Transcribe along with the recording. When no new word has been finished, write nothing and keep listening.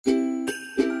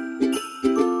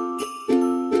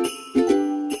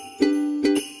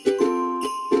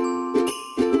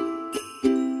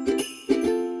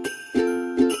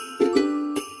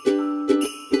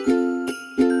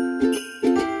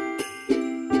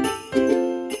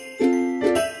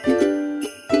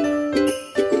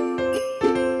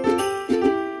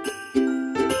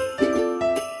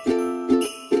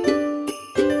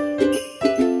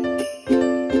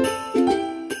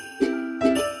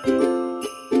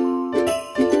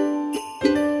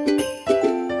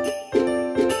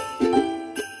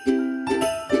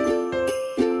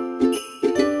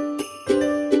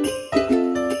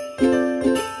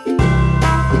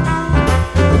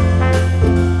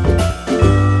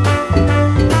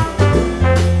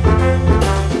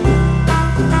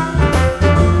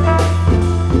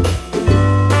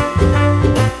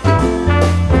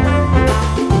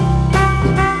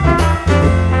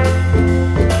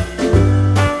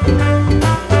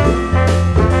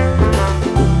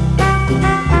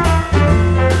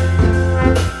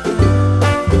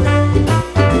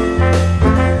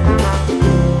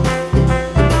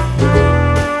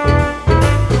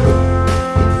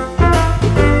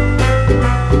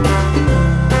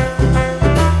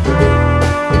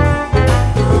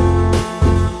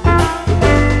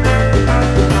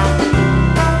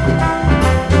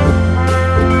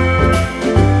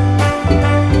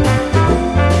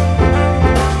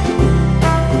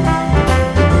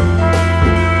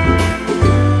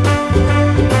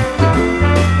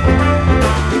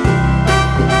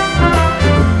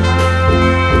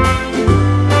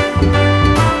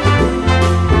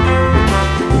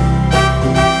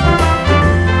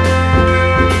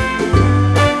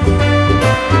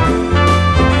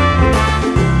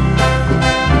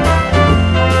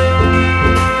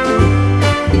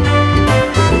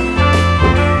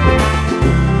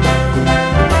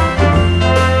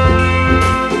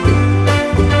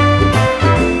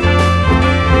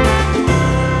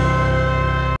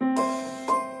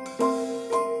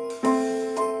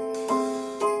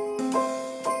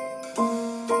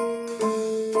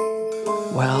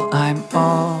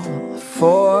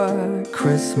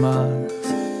Christmas,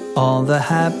 all the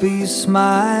happy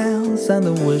smiles and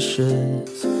the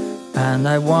wishes, and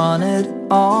I want it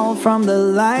all, from the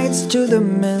lights to the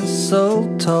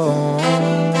mistletoe.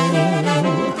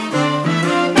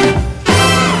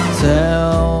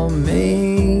 Tell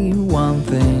me one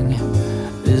thing,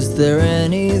 is there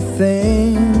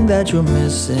anything that you're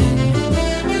missing?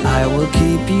 I will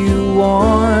keep you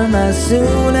warm as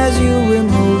soon as you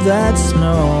remove that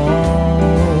snow.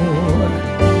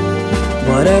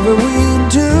 Whatever we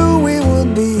do, we will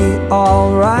be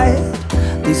alright.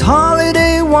 These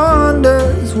holiday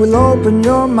wonders will open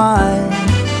your mind.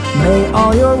 May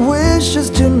all your wishes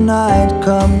tonight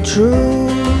come true.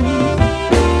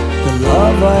 The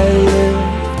love I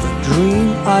lived, the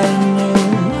dream I knew.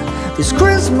 This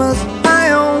Christmas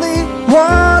I only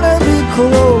wanna be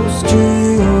close to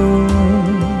you.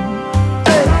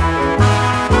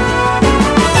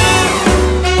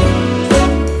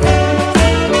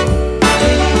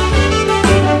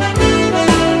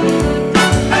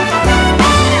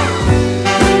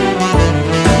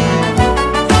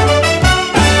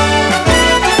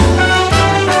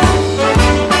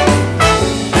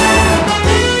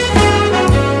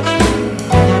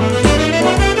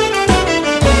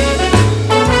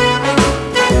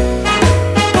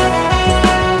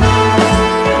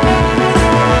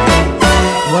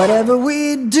 Whatever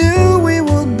we do, we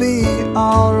will be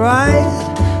alright.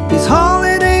 These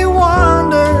holiday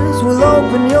wonders will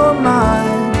open your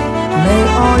mind. May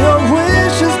all your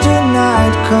wishes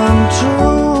tonight come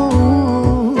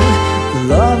true. The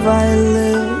love I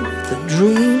lived, the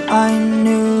dream I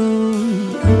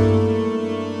knew.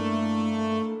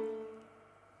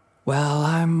 Well,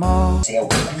 I'm all...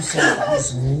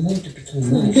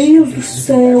 Meu Deus do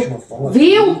céu.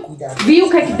 Viu? Viu o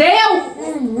que é que deu?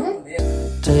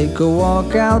 Take a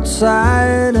walk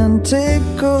outside and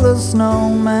tickle the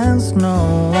snowman's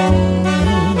nose.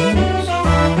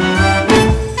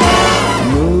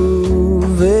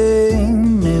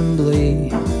 Moving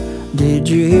nimbly, did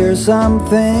you hear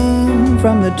something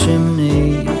from the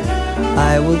chimney?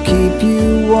 I will keep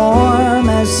you warm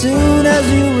as soon as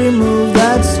you remove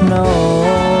that snow.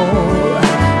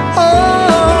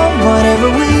 Oh, whatever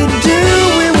we do,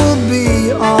 we will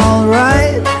be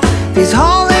alright. These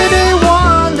holiday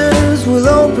wonders will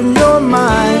open your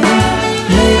mind.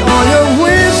 May all your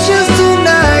wishes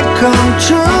tonight come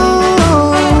true.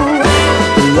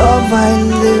 The love I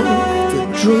lived, the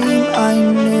dream I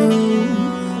knew.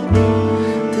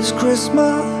 This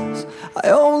Christmas I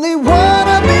only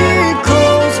wanna be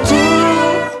close to you.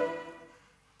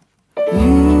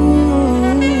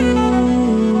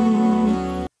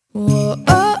 Whoa,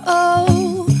 oh,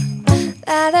 oh,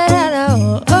 la da da da,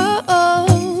 oh, oh, oh,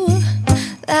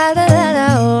 la da da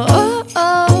da, oh,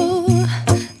 oh,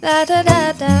 la da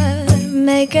da da,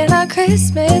 making our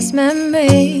Christmas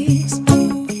memories.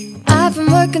 I've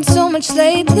been working so much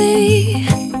lately,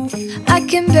 I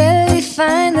can barely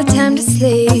find the time to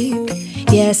sleep.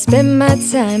 Yeah, I spend my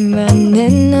time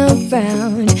running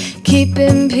around,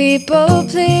 keeping people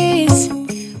pleased.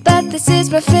 But this is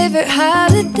my favorite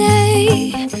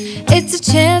holiday. It's a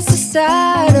chance to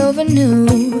start over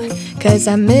new. 'Cause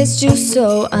I missed you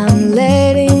so I'm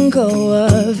letting go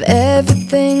of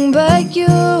everything but you.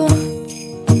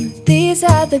 These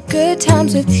are the good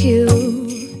times with you.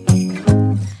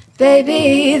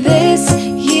 Baby, this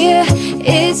year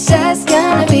it's just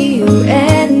gonna be you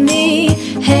and me.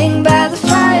 Hang by the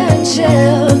fire and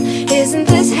chill. Isn't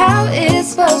this how it's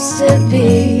supposed to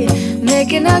be?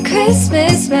 Making our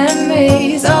Christmas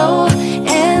memories. Oh,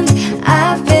 and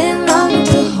I've been longing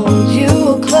to hold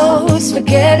you close.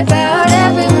 Forget about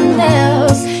everyone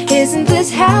else. Isn't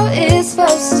this how it's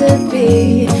supposed to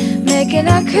be? Making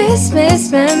our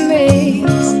Christmas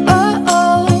memories. Oh,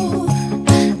 oh,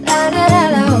 la da da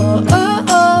da, oh,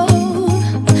 oh,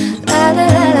 la da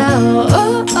da da,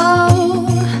 oh, oh,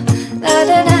 la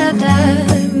da da da,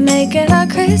 making our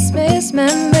Christmas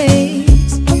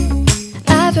memories.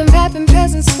 I've been wrapping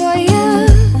presents for you.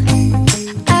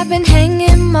 I've been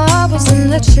hanging marbles in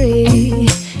the tree,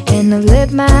 and I've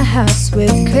lit my house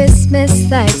with Christmas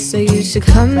lights. So you should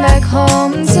come back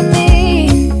home to me.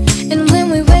 And when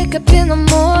we wake up in the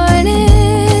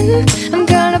morning, I'm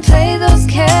gonna play those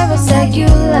carols that you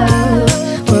love.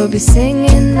 We'll be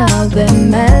singing all the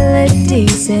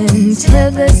melodies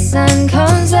until the sun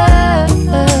comes up.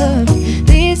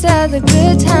 These are the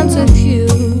good times with you.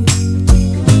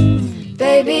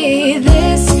 Baby,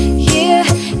 this year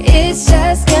it's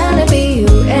just gonna be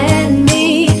you and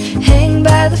me. Hang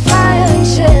by the fire and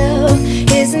chill.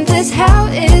 Isn't this how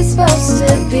it's supposed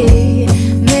to be?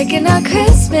 Making our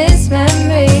Christmas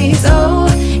memories. Oh,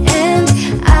 and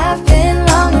I've been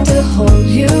longing to hold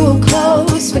you close.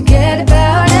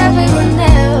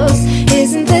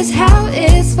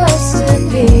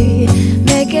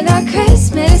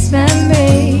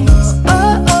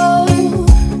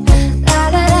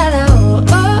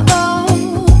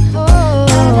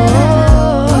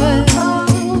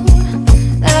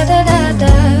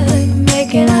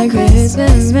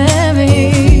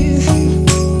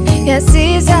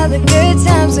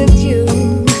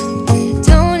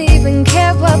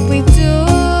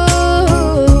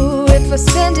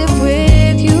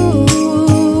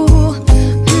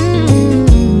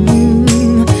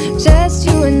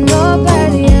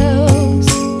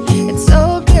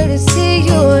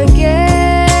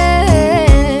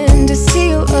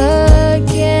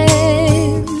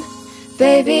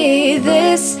 baby,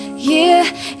 this year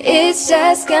it's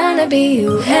just gonna be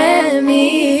you and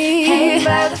me. Hanging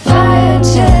by the fire and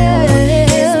chill.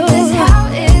 Isn't this how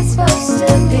it's supposed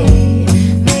to be?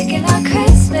 Making our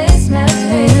Christmas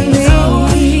memories.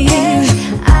 Oh, yeah,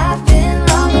 I've been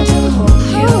longing to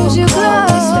hold you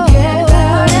close. Forget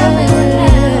about everyone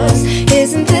else.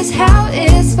 Isn't this how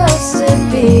it's supposed to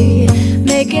be?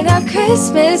 Making our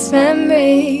Christmas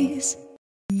memories.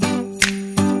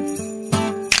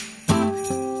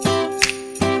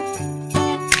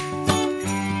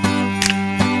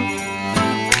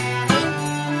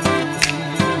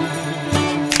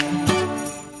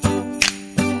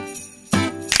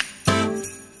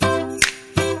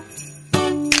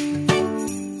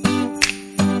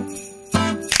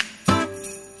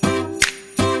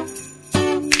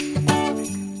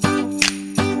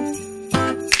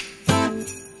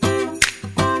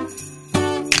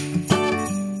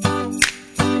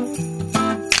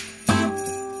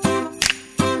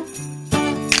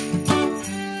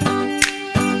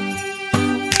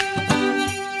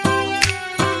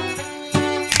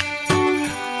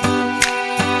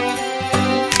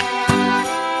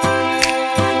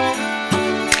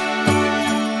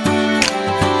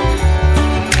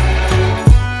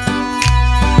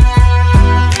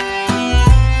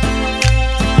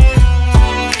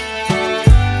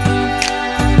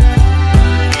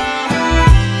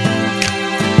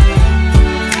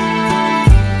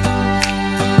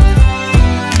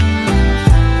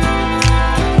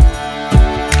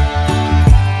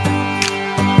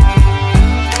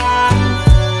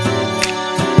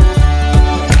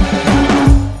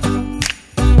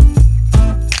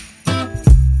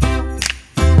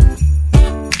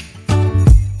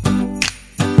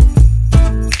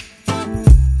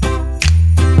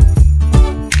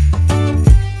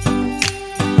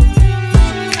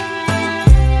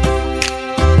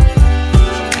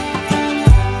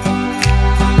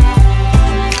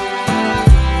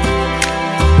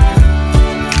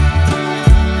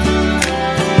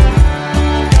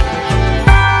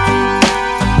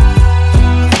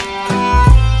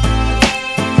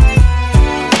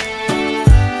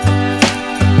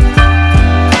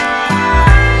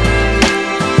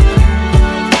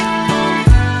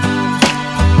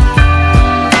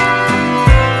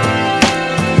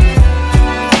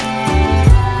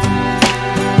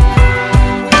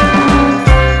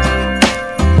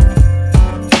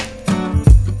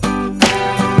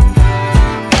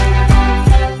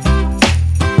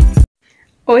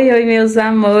 Oi, meus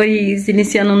amores,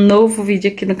 iniciando um novo vídeo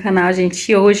aqui no canal,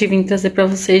 gente. Hoje vim trazer pra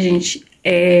vocês, gente,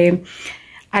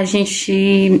 a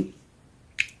gente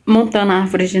montando a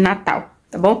árvore de Natal,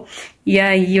 tá bom? E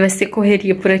aí vai ser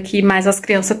correria por aqui, mas as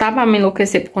crianças estavam a me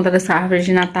enlouquecer por conta dessa árvore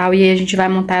de Natal e aí a gente vai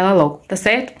montar ela logo, tá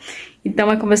certo?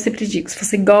 Então é como eu sempre digo, se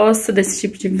você gosta desse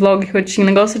tipo de vlog,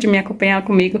 rotina, gosta de me acompanhar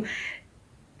comigo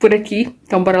por aqui,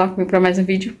 então bora lá comigo pra mais um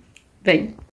vídeo,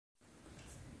 vem!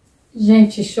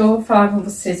 Gente, deixa eu falar com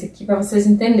vocês aqui pra vocês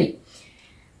entenderem.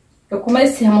 Eu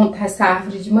comecei a montar essa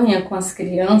árvore de manhã com as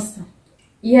crianças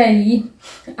e aí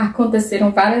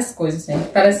aconteceram várias coisas, gente.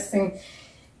 Parece assim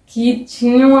que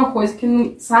tinha uma coisa que,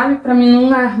 não, sabe, pra mim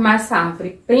não armar essa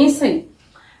árvore. Pensa aí.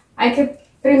 Aí,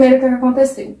 primeiro, o que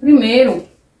aconteceu? Primeiro,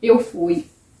 eu fui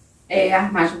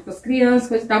armar junto com as crianças,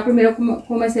 coisa e tal. Primeiro, eu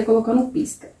comecei colocando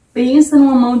pisca. Pensa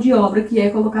numa mão de obra que é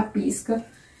colocar pisca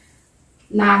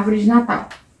na árvore de Natal.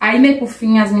 Aí, meio por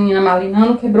fim, as meninas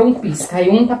malinando, quebrou um pisca.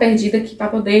 Aí, um tá perdido aqui pra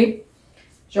poder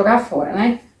jogar fora,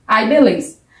 né? Aí,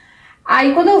 beleza.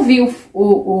 Aí, quando eu vi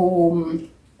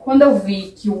quando eu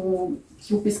vi que o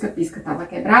pisca-pisca tava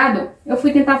quebrado, eu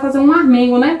fui tentar fazer um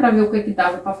armengo, né? Pra ver o que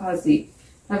dava pra fazer.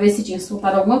 Pra ver se tinha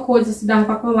soltado alguma coisa, se dava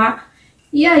pra colar.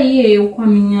 E aí, eu, com a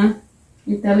minha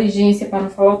inteligência, pra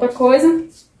não falar outra coisa,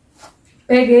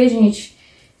 peguei, gente,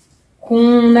 com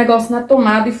um negócio na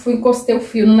tomada e encostei o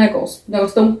fio no negócio. O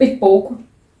negócio deu um pipoco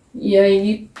e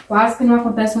aí quase que não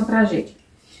acontece uma tragédia.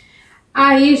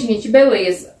 Aí, gente,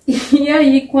 beleza. E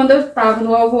aí, quando eu tava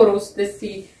no alvoroço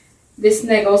desse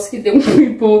negócio que deu um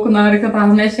pipoco na hora que eu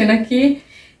tava mexendo aqui,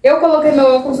 eu coloquei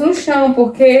meu óculos no chão,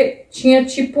 porque tinha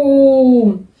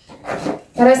tipo...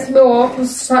 Parece que meu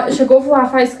óculos chegou a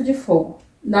voar faísca de fogo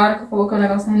na hora que eu coloquei o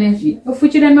negócio na energia. Eu fui,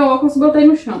 tirei meu óculos e botei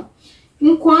no chão.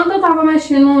 Enquanto eu tava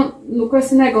mexendo com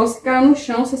esse negócio que caiu no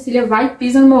chão, Cecília vai e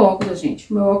pisa no meu óculos,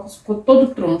 gente. Meu óculos ficou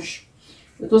todo troncho.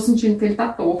 Eu tô sentindo que ele tá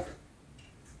torto.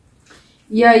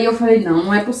 E aí eu falei,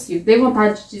 não é possível. Dei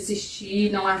vontade de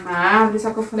desistir, não armar árvore, só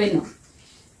que eu falei,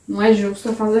 não é justo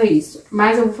eu fazer isso.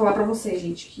 Mas eu vou falar pra vocês,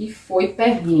 gente, que foi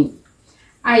perrengue.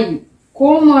 Aí,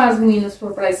 como as meninas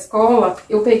foram pra escola,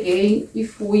 eu peguei e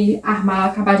fui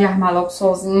acabar de armar logo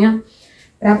sozinha.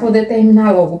 pra poder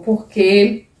terminar logo,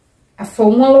 porque foi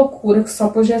uma loucura só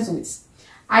por Jesus.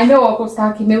 Aí meu óculos tá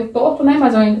aqui meio torto, né?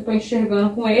 Mas eu ainda tô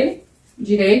enxergando com ele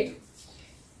direito.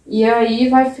 E aí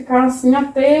vai ficar assim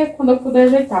até quando eu puder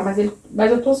ajeitar. Mas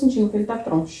eu tô sentindo que ele tá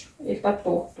troncho. Ele tá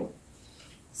torto.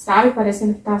 Sabe?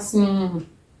 Parecendo que tá assim...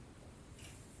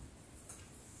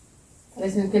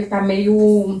 Parecendo que ele tá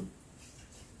meio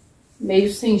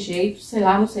sem jeito. Sei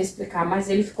lá, não sei explicar. Mas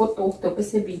ele ficou torto, eu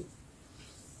percebi.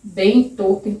 Bem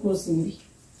torto, inclusive.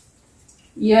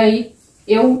 E aí,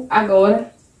 eu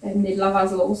agora terminei de lavar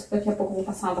as louças. Daqui a pouco eu vou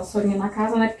passar uma vassourinha na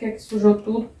casa, né? Porque aqui sujou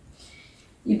tudo.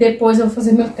 E depois eu vou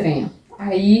fazer meu treino.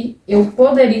 Aí eu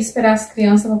poderia esperar as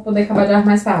crianças pra poder acabar de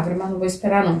arrumar essa árvore, mas não vou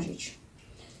esperar não, gente.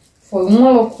 Foi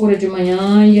uma loucura de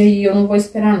manhã e aí eu não vou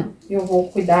esperar não. Eu vou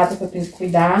cuidar do que eu tenho que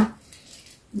cuidar.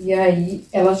 E aí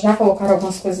elas já colocaram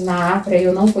algumas coisas na árvore e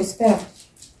eu não vou esperar.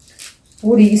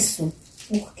 Por isso,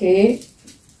 porque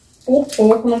por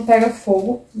pouco não pega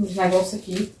fogo nos negócios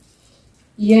aqui.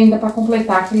 E ainda pra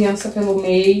completar a criança pelo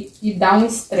meio e dar um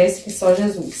estresse que só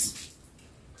Jesus.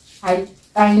 Aí,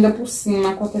 ainda por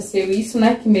cima aconteceu isso,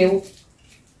 né? Que meu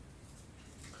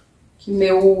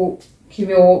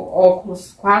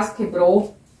óculos quase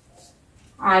quebrou.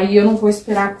 Aí eu não vou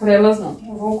esperar por elas, não.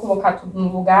 Eu vou colocar tudo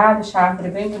no lugar, deixar a árvore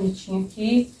bem bonitinha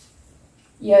aqui.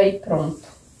 E aí, pronto.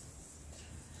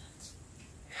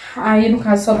 Aí, no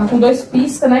caso, só tá com 2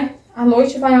 piscas, né? À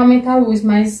noite vai aumentar a luz,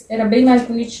 mas era bem mais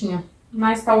bonitinha.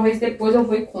 Mas talvez depois eu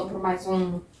vou e compro mais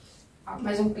um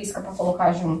pisca pra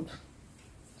colocar junto.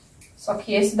 Só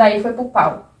que esse daí foi pro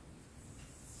pau.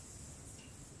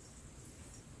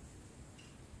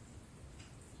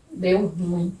 Deu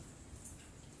ruim.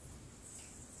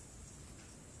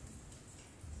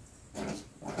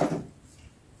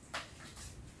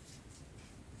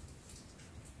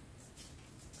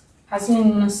 As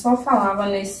meninas só falavam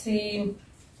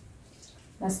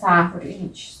nessa árvore,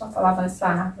 gente. Só falava nessa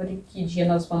árvore, que dia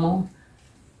nós vamos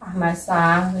armar essa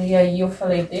árvore. E aí eu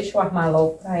falei, deixa eu armar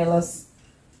logo pra elas...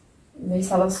 ver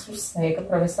se elas sossegam,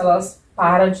 pra ver se elas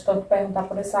param de tanto perguntar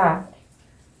por essa árvore.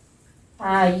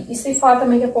 E sem falar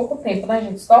também que é pouco tempo, né,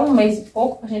 gente? Só um mês e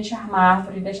pouco pra gente armar a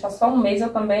árvore. Deixar só um mês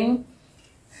eu também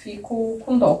fico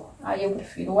com dó. Aí eu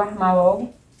prefiro armar logo.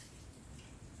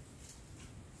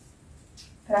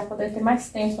 Pra poder ter mais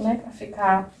tempo, né? Pra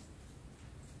ficar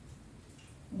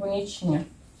bonitinha.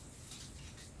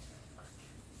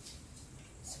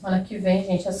 Semana que vem,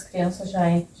 gente, as crianças já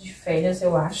entram de férias,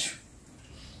 eu acho.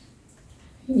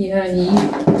 E aí,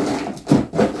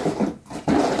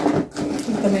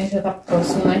 e também já tá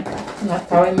próximo, né? O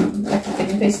Natal é daqui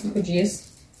 35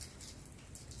 dias.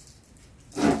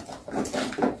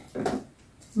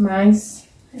 Mas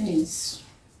é isso.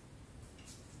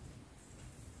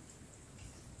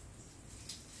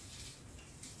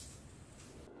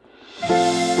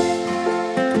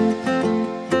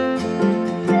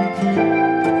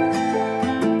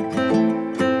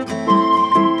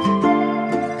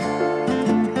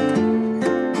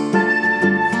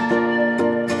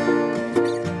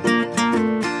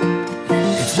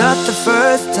 Not the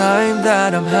first time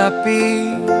that I'm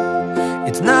happy.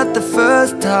 It's not the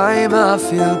first time I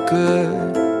feel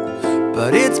good.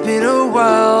 But it's been a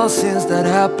while since that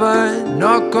happened,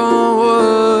 knock on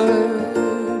wood.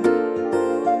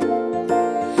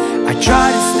 I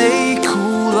try to stay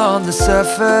cool on the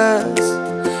surface.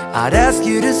 I'd ask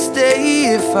you to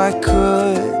stay if I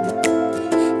could.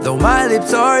 Though my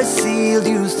lips are sealed,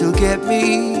 you still get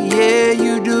me, yeah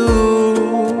you do.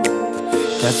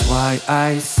 That's why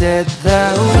I said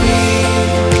that we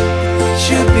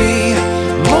should be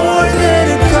more than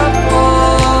a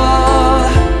couple.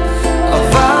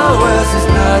 Of ours is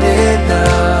not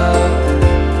enough.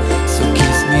 So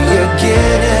kiss me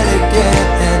again and again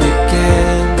and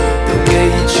again, the way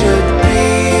it should be.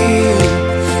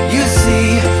 You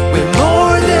see, we're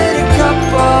more than a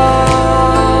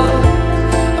couple.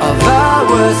 Of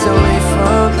hours away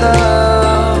from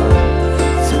love.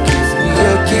 So kiss me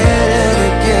again.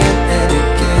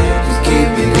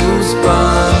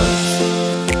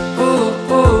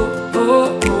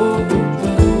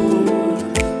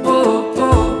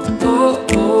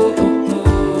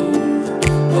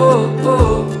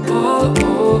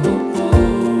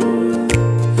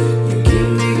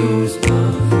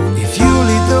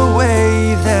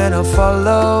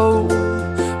 Follow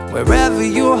wherever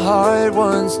your heart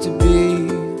wants to be.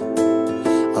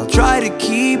 I'll try to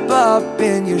keep up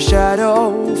in your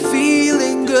shadow,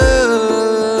 feeling good.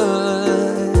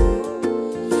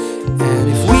 And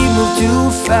if we move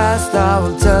too fast, I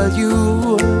will tell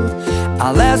you.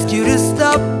 I'll ask you to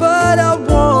stop, but I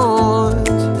won't.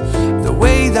 The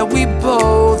way that we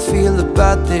both feel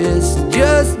about this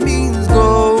just means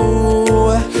go.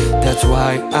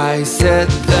 why I said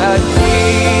that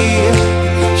we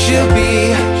should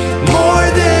be more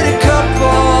than a couple.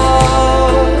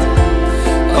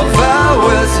 Of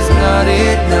hours is not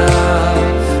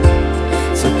enough.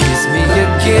 So kiss me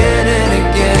again and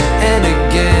again and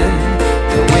again,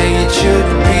 the way it should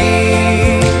be.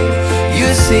 You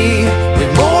see,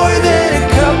 we're more than a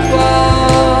couple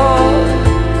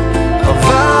of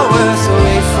hours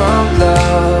away from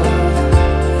love.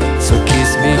 So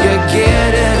kiss me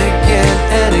again and again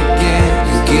and again.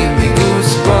 You give me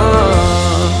goosebumps.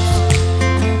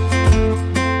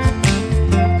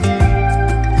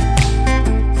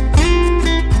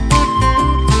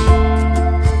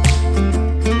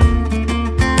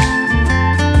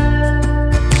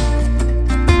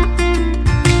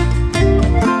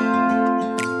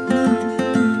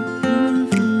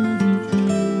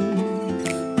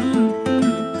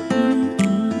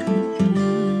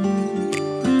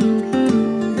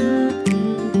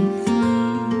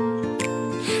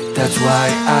 That's why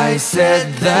I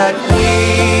said that we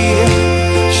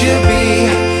should be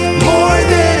more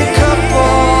than a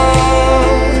couple.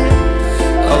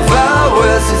 Of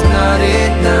hours is not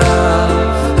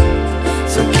enough.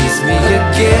 So kiss me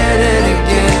again and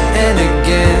again and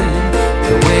again,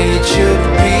 the way it should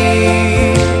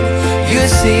be. You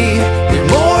see, we're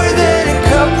more than a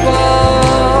couple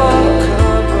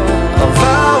of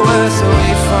hours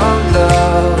away from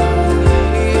love.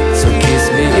 So kiss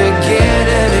me again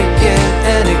and again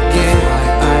and again.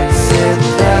 I said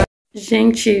that.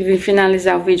 Gente, vim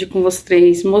finalizar o vídeo com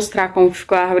vocês, mostrar como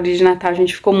ficou a árvore de Natal.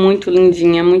 Gente, ficou muito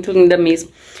lindinha, muito linda mesmo.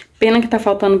 Pena que tá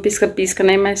faltando pisca-pisca,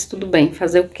 né? Mas tudo bem,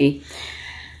 fazer o quê?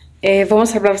 Vou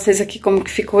mostrar pra vocês aqui como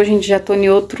que ficou. Gente, já tô em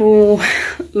outro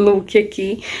look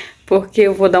aqui, porque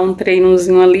eu vou dar um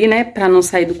treinozinho ali, né? Pra não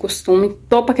sair do costume.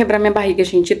 Tô pra quebrar minha barriga,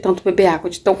 gente, de tanto beber água,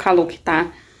 de tão calor que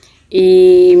tá.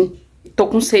 E tô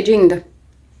com sede ainda.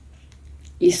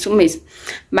 Isso mesmo.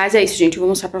 Mas é isso, gente. Eu vou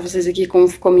mostrar pra vocês aqui como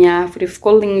ficou minha árvore.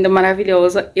 Ficou linda,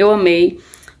 maravilhosa. Eu amei.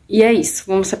 E é isso.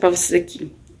 Vou mostrar pra vocês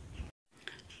aqui.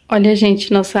 Olha,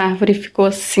 gente, nossa árvore ficou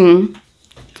assim.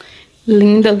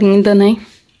 Linda, linda, né?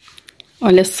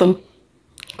 Olha só.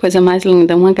 Coisa mais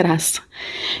linda, uma graça.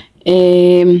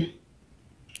 Eu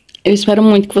espero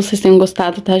muito que vocês tenham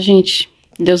gostado, tá, gente?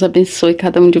 Deus abençoe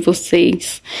cada um de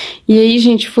vocês. E aí,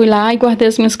 gente, fui lá e guardei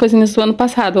as minhas coisinhas do ano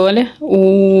passado, olha.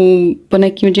 O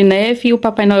bonequinho de neve e o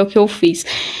Papai Noel que eu fiz.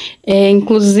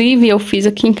 Inclusive, eu fiz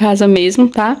aqui em casa mesmo,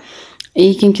 tá?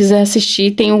 E quem quiser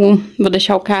assistir, vou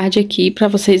deixar o card aqui pra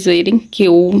vocês verem que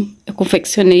eu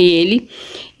confeccionei ele.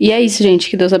 E é isso, gente.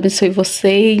 Que Deus abençoe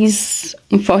vocês.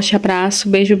 Um forte abraço,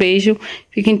 beijo, beijo.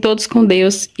 Fiquem todos com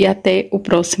Deus e até o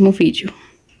próximo vídeo.